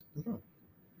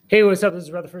Hey, what's up? This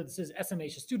is Rutherford. This is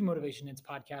SMH, Student Motivation Hints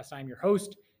podcast. I'm your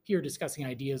host here discussing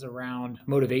ideas around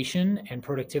motivation and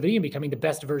productivity and becoming the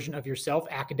best version of yourself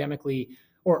academically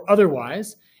or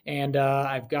otherwise. And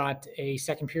I've got a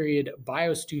second period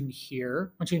bio student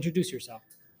here. Why don't you introduce yourself?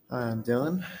 I'm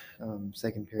Dylan,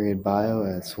 second period bio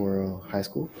at Saguaro High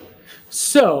School.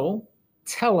 So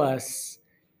tell us,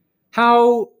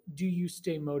 how do you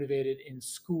stay motivated in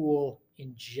school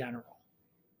in general?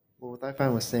 Well, what I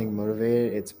find with staying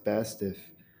motivated, it's best if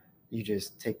you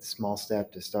just take the small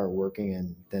step to start working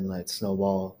and then let it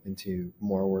snowball into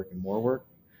more work and more work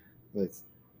with,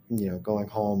 going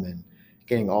home and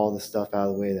getting all the stuff out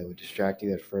of the way that would distract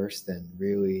you at first, then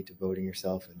really devoting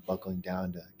yourself and buckling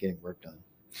down to getting work done.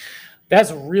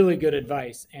 That's really good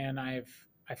advice. And I've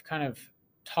kind of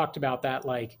talked about that,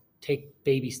 like take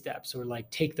baby steps or like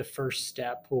take the first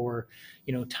step or,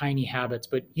 tiny habits.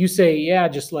 But you say, yeah,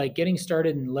 just like getting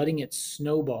started and letting it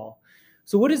snowball.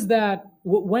 So what is that?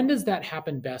 When does that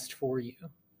happen best for you?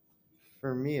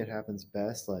 For me, it happens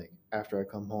best like after I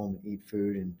come home and eat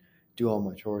food and do all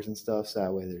my chores and stuff. So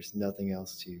that way there's nothing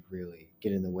else to really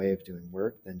get in the way of doing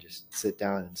work. Then just sit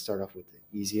down and start off with the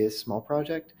easiest small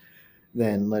project,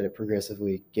 then let it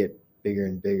progressively get bigger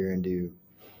and bigger and do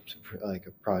like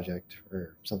a project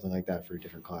or something like that for a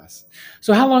different class.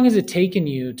 So how long has it taken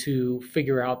you to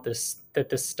figure out that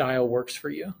this style works for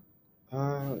you?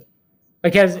 Uh,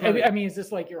 Like, is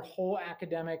this like your whole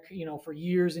academic, for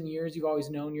years and years, you've always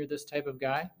known you're this type of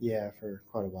guy? yeah, for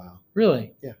quite a while.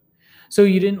 Really? Yeah. So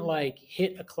you didn't like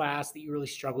hit a class that you really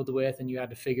struggled with and you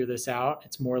had to figure this out.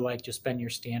 It's more like just been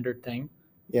your standard thing.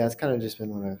 Yeah, it's kind of just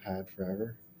been what I've had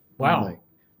forever. Wow. Like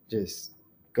just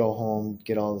go home,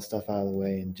 get all the stuff out of the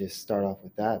way, and just start off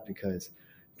with that because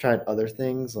I've tried other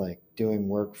things like doing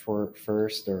work for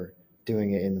first or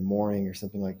doing it in the morning or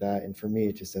something like that. And for me,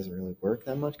 it just doesn't really work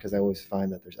that much because I always find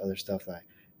that there's other stuff that I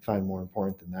find more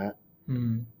important than that.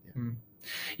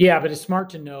 Yeah, but it's smart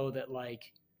to know that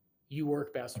like you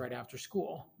work best right after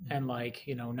school and like,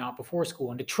 not before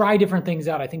school, and to try different things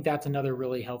out. I think that's another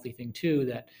really healthy thing too,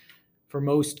 that for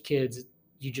most kids,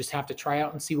 you just have to try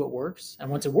out and see what works. And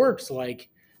once it works, like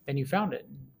then you found it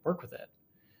and work with it.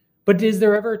 But is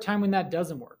there ever a time when that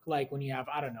doesn't work? Like when you have,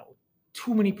 I don't know,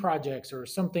 too many projects or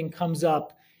something comes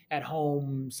up at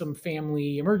home, some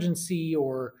family emergency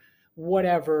or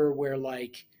whatever, where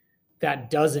like that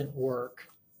doesn't work.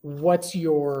 What's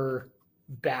your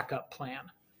backup plan?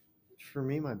 For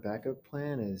me, my backup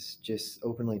plan is just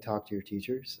openly talk to your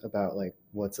teachers about like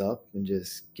what's up and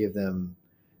just give them,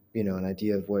 an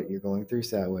idea of what you're going through.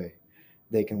 So that way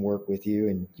they can work with you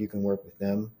and you can work with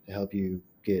them to help you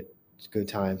get good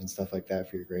times and stuff like that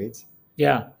for your grades.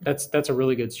 Yeah, that's a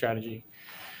really good strategy.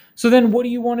 So then what do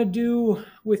you want to do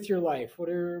with your life? What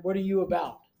are you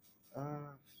about? I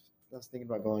was thinking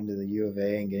about going to the U of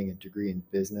A and getting a degree in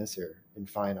business or in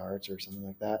fine arts or something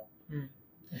like that.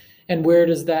 And where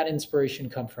does that inspiration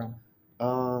come from?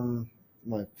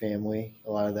 My family,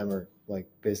 a lot of them are like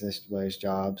business-wise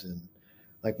jobs, and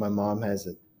like my mom has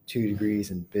 2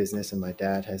 degrees in business, and my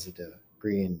dad has a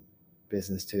degree in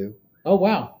business too. Oh,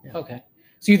 wow. Yeah. Okay.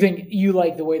 So you think you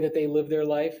like the way that they live their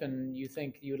life and you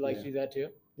think you would like to do that too?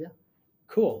 Yeah.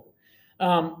 Cool.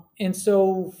 And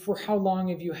so for how long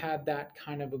have you had that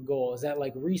kind of a goal? Is that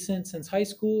like recent since high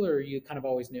school or you kind of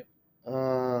always knew?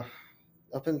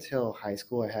 Up until high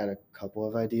school, I had a couple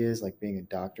of ideas, like being a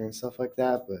doctor and stuff like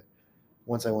that. But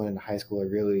once I went into high school, I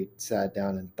really sat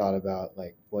down and thought about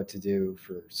like what to do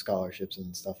for scholarships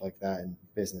and stuff like that. And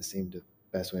business seemed the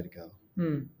best way to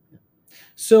go.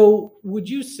 So would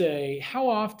you say, how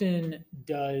often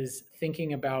does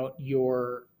thinking about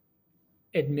your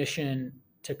admission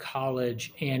to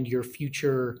college and your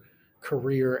future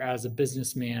career as a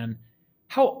businessman,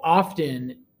 how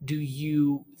often do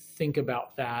you think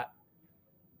about that?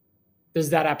 Does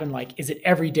that happen? Like, is it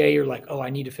every day you're like, oh, I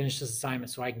need to finish this assignment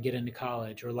so I can get into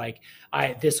college? Or like,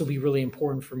 this will be really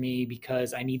important for me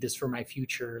because I need this for my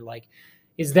future. Like,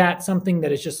 is that something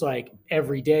that is just like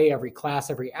every day, every class,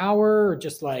 every hour, or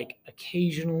just like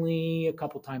occasionally a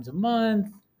couple times a month?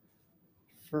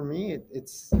 For me,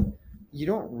 it's you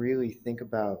don't really think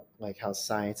about like how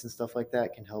science and stuff like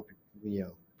that can help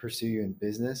pursue you in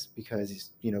business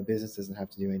because business doesn't have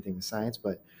to do anything with science.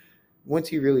 But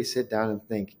once you really sit down and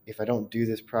think, if I don't do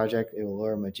this project, it will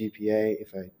lower my GPA.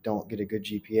 If I don't get a good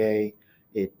GPA,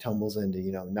 it tumbles into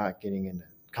not getting into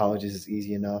colleges is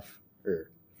easy enough,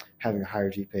 or having a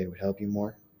higher GPA would help you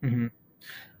more. Mm-hmm.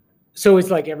 So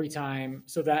it's like every time.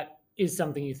 So that is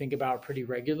something you think about pretty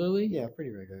regularly? Yeah,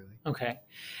 pretty regularly. Okay.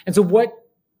 And so what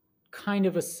kind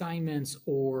of assignments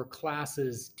or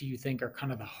classes do you think are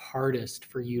kind of the hardest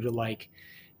for you to like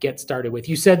get started with?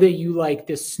 You said that you like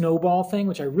this snowball thing,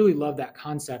 which I really love that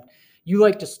concept. You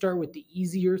like to start with the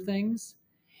easier things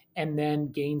and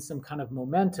then gain some kind of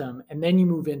momentum, and then you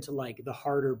move into like the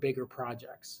harder, bigger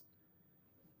projects.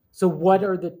 So what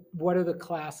are the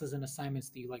classes and assignments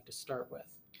that you like to start with?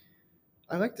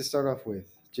 I like to start off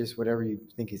with just whatever you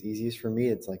think is easiest. For me,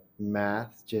 it's like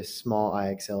math, just small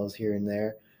IXLs here and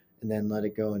there, and then let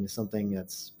it go into something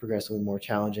that's progressively more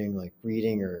challenging, like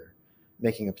reading or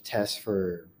making up tests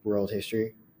for world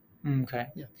history. Okay.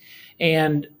 Yeah.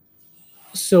 And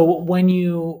so when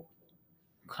you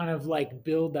kind of like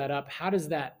build that up, how does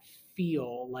that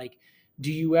feel? Like,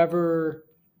 do you ever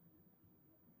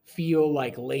feel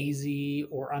like lazy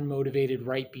or unmotivated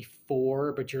right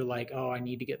before, but you're like, oh, I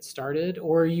need to get started?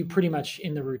 Or are you pretty much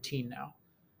in the routine now?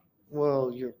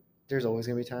 Well, there's always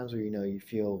gonna be times where you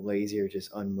feel lazy or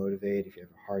just unmotivated if you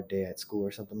have a hard day at school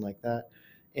or something like that,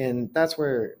 and that's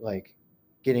where like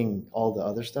getting all the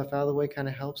other stuff out of the way kind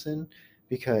of helps in,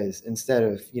 because instead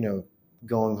of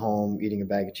going home, eating a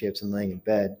bag of chips and laying in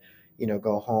bed,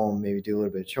 go home, maybe do a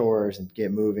little bit of chores and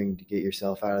get moving to get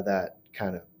yourself out of that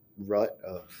kind of rut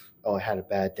of, oh, I had a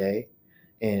bad day,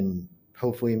 and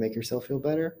hopefully make yourself feel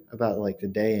better about like the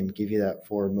day and give you that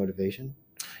forward motivation.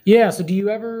 Yeah. So do you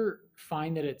ever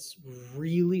find that it's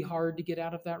really hard to get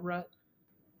out of that rut?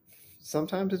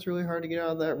 Sometimes it's really hard to get out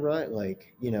of that rut,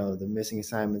 like the missing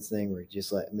assignments thing, where you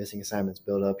just let missing assignments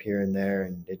build up here and there,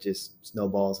 and it just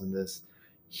snowballs in this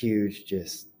huge,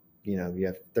 just you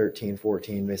have 13,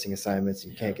 14 missing assignments,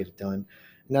 you can't get it done.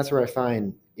 And that's where I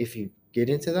find, if you get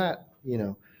into that,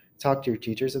 talk to your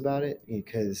teachers about it,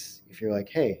 because if you're like,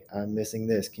 hey, I'm missing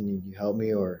this, can you help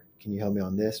me, or can you help me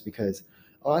on this? Because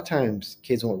a lot of times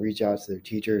kids won't reach out to their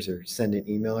teachers or send an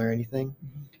email or anything,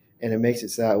 and it makes it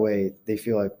so that way they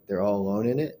feel like they're all alone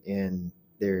in it, and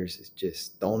there's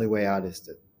just, the only way out is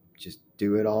to just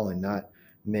do it all and not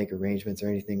make arrangements or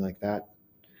anything like that.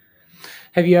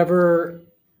 Have you ever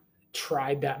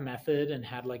tried that method and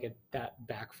had like that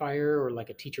backfire, or like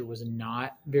a teacher was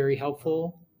not very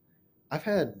helpful? I've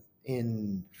had,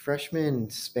 in freshman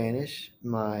Spanish,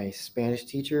 my Spanish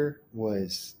teacher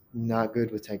was not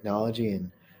good with technology,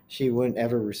 and she wouldn't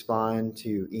ever respond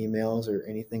to emails or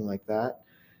anything like that.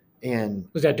 And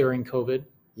Was that during COVID?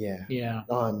 yeah, Yeah.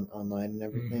 on online and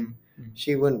everything. Hmm.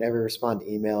 She wouldn't ever respond to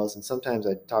emails, and sometimes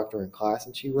I'd talk to her in class,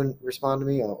 and she wouldn't respond to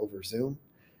me over Zoom,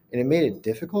 and it made it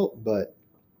difficult. But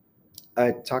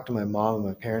I talked to my mom and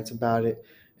my parents about it,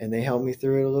 and they helped me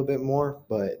through it a little bit more.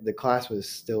 But the class was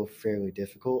still fairly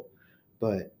difficult.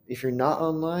 But if you're not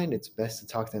online, it's best to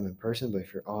talk to them in person. But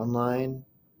if you're online,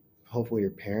 hopefully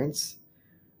your parents.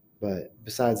 But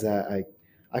besides that,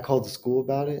 I called the school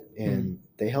about it, Hmm. and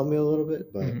they helped me a little bit.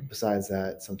 Hmm. But besides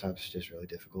that, sometimes it's just really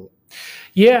difficult.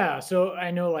 Yeah. So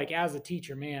I know, like, as a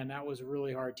teacher, man, that was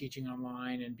really hard teaching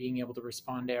online and being able to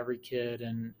respond to every kid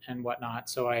and whatnot.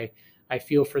 So I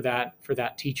feel for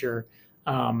that teacher.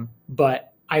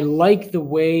 But I like the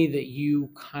way that you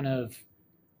kind of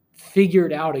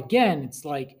figured out. Again, it's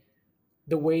like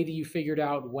the way that you figured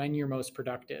out when you're most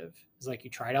productive is like, you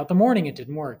tried out the morning, it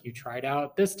didn't work. You tried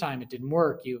out this time, it didn't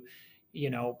work.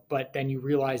 But then you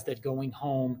realize that going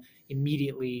home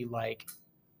immediately, like,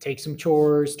 take some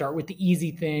chores, start with the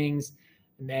easy things,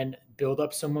 and then build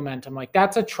up some momentum. Like,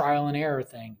 that's a trial and error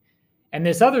thing. And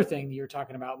this other thing that you're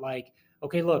talking about, like,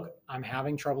 okay, look, I'm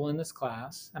having trouble in this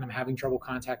class and I'm having trouble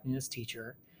contacting this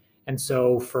teacher. And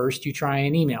so first you try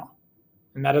an email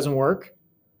and that doesn't work.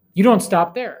 You don't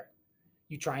stop there.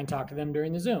 You try and talk to them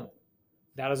during the Zoom.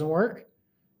 That doesn't work.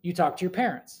 You talk to your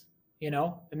parents, and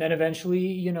then eventually,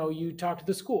 you talk to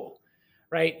the school,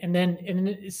 right?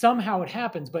 And somehow it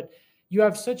happens, but you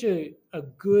have such a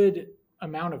good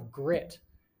amount of grit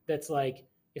that's like,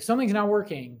 if something's not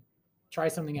working, try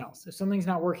something else. If something's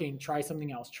not working, try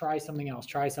something else, try something else,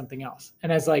 try something else.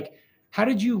 And as like, how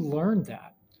did you learn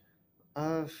that?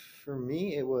 Uh, for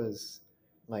me, it was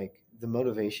like the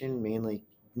motivation mainly,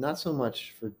 not so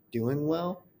much for doing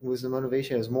well was the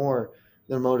motivation. It was more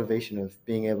the motivation of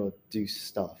being able to do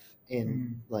stuff and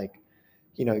Mm. like,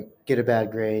 get a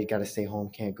bad grade, got to stay home,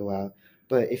 can't go out.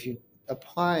 But if you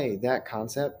apply that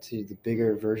concept to the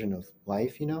bigger version of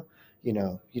life, you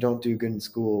don't do good in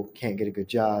school, can't get a good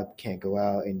job, can't go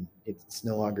out, and it's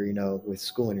no longer, with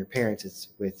school and your parents, it's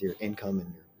with your income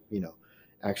and your,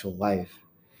 actual life,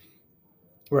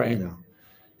 you Right. know.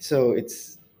 So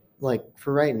it's like,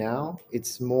 for right now,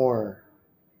 it's more,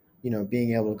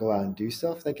 being able to go out and do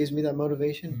stuff that gives me that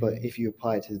motivation. But Mhm. if you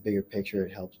apply it to the bigger picture,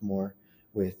 it helps more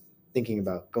with thinking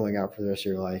about going out for the rest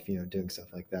of your life, doing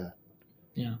stuff like that.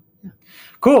 Yeah. Yeah.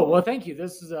 Cool. Well, thank you.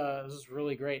 This is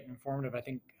really great and informative. I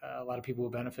think a lot of people will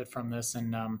benefit from this,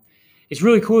 it's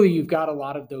really cool that you've got a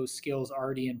lot of those skills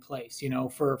already in place.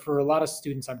 For a lot of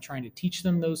students, I'm trying to teach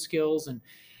them those skills, and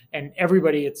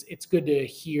everybody, it's good to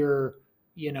hear,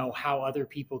 how other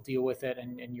people deal with it,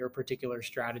 and your particular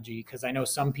strategy. Because I know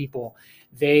some people,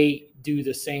 they do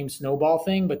the same snowball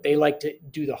thing, but they like to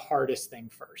do the hardest thing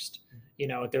first.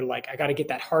 They're like, I got to get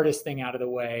that hardest thing out of the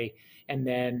way, and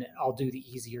then I'll do the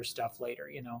easier stuff later.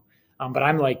 But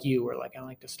I'm like you, where like I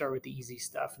like to start with the easy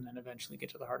stuff and then eventually get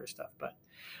to the harder stuff. But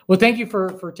well, thank you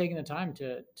for taking the time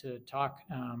to talk,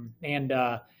 and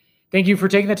thank you for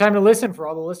taking the time to listen, for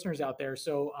all the listeners out there.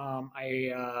 So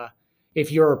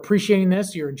if you're appreciating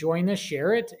this, you're enjoying this,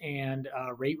 share it, and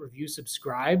rate, review,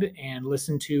 subscribe, and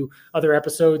listen to other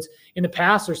episodes in the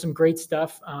past. There's some great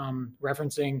stuff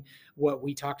referencing what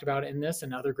we talked about in this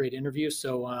and other great interviews.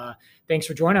 So thanks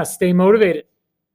for joining us. Stay motivated.